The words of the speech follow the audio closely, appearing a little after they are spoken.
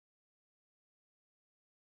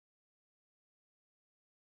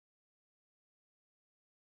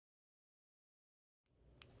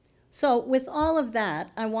So with all of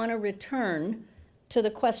that, I want to return to the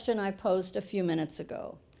question I posed a few minutes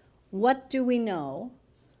ago. What do we know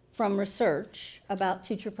from research about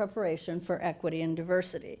teacher preparation for equity and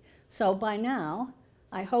diversity? So by now,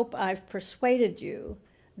 I hope I've persuaded you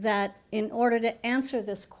that in order to answer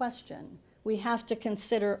this question, we have to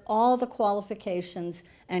consider all the qualifications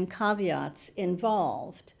and caveats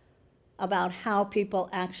involved about how people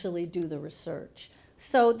actually do the research.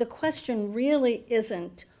 So the question really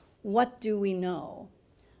isn't, what do we know?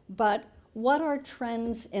 But what are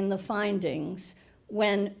trends in the findings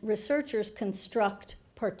when researchers construct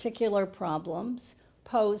particular problems,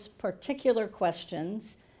 pose particular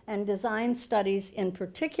questions, and design studies in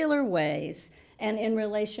particular ways and in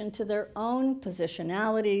relation to their own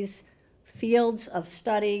positionalities, fields of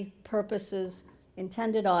study, purposes,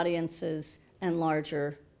 intended audiences, and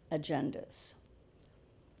larger agendas?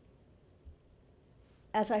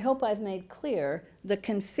 As I hope I've made clear, the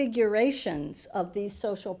configurations of these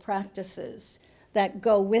social practices that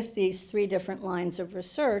go with these three different lines of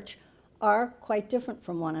research are quite different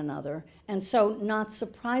from one another, and so not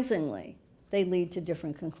surprisingly, they lead to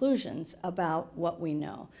different conclusions about what we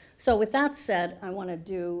know. So with that said, I want to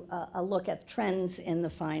do a look at trends in the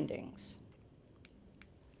findings.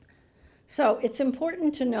 So it's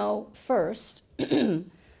important to know first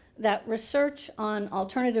that research on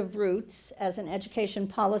alternative routes as an education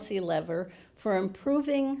policy lever for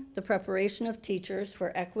improving the preparation of teachers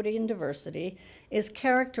for equity and diversity is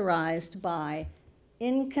characterized by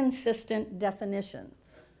inconsistent definitions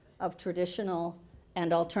of traditional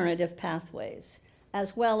and alternative pathways,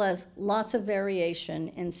 as well as lots of variation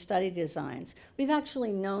in study designs. We've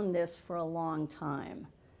actually known this for a long time.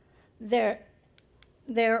 There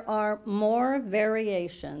are more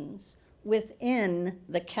variations within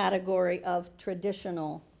the category of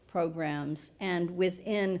traditional programs and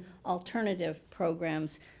within alternative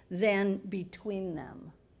programs than between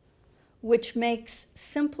them, which makes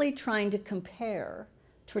simply trying to compare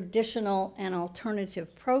traditional and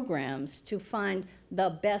alternative programs to find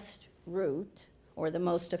the best route or the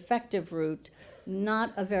most effective route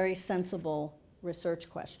not a very sensible research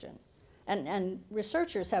question. And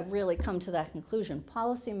researchers have really come to that conclusion.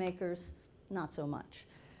 Policymakers, not so much.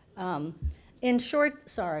 In short,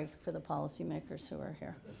 sorry for the policymakers who are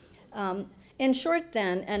here. In short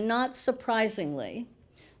then, and not surprisingly,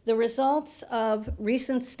 the results of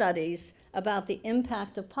recent studies about the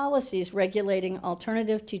impact of policies regulating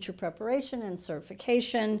alternative teacher preparation and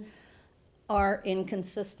certification are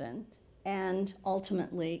inconsistent and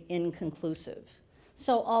ultimately inconclusive.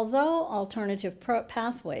 So although alternative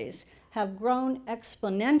pathways have grown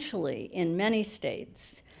exponentially in many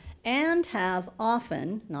states and have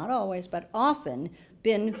often, not always, but often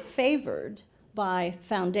been favored by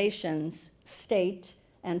foundations, state,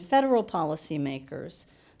 and federal policymakers,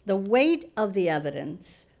 the weight of the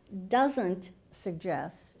evidence doesn't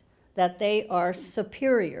suggest that they are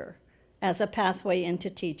superior as a pathway into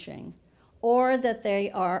teaching, or that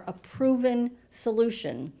they are a proven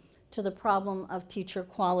solution to the problem of teacher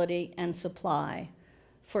quality and supply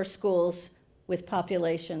for schools with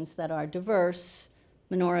populations that are diverse,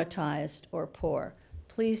 minoritized, or poor.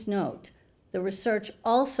 Please note, the research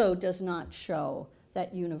also does not show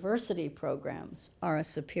that university programs are a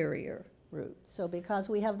superior route. So because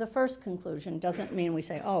we have the first conclusion doesn't mean we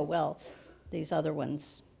say, oh, well, these other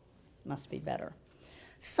ones must be better.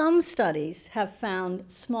 Some studies have found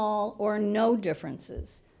small or no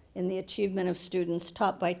differences in the achievement of students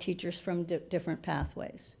taught by teachers from different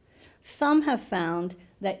pathways. Some have found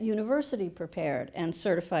that university-prepared and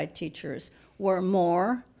certified teachers were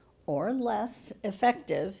more or less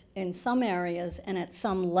effective in some areas and at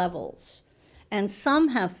some levels. And some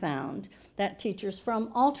have found that teachers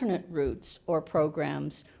from alternate routes or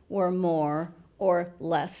programs were more or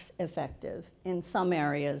less effective in some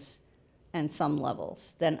areas and some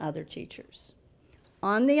levels than other teachers.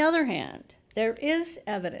 On the other hand, there is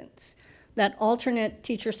evidence that alternate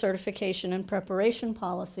teacher certification and preparation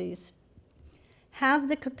policies have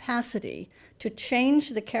the capacity to change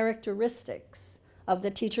the characteristics of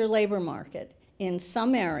the teacher labor market in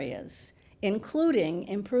some areas, including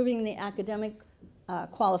improving the academic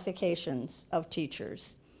qualifications of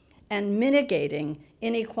teachers and mitigating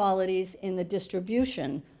inequalities in the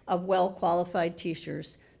distribution of well-qualified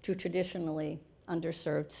teachers to traditionally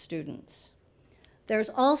underserved students. There's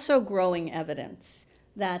also growing evidence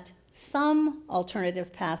that some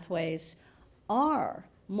alternative pathways are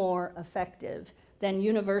more effective than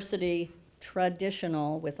university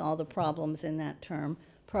traditional, with all the problems in that term,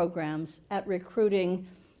 programs at recruiting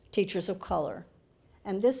teachers of color.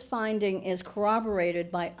 And this finding is corroborated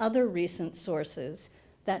by other recent sources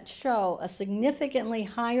that show a significantly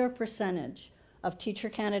higher percentage of teacher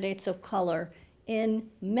candidates of color in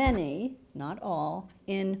many, not all,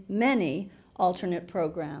 in many alternate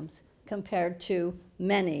programs compared to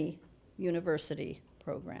many university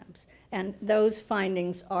programs. And those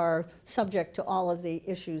findings are subject to all of the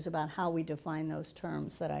issues about how we define those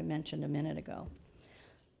terms that I mentioned a minute ago.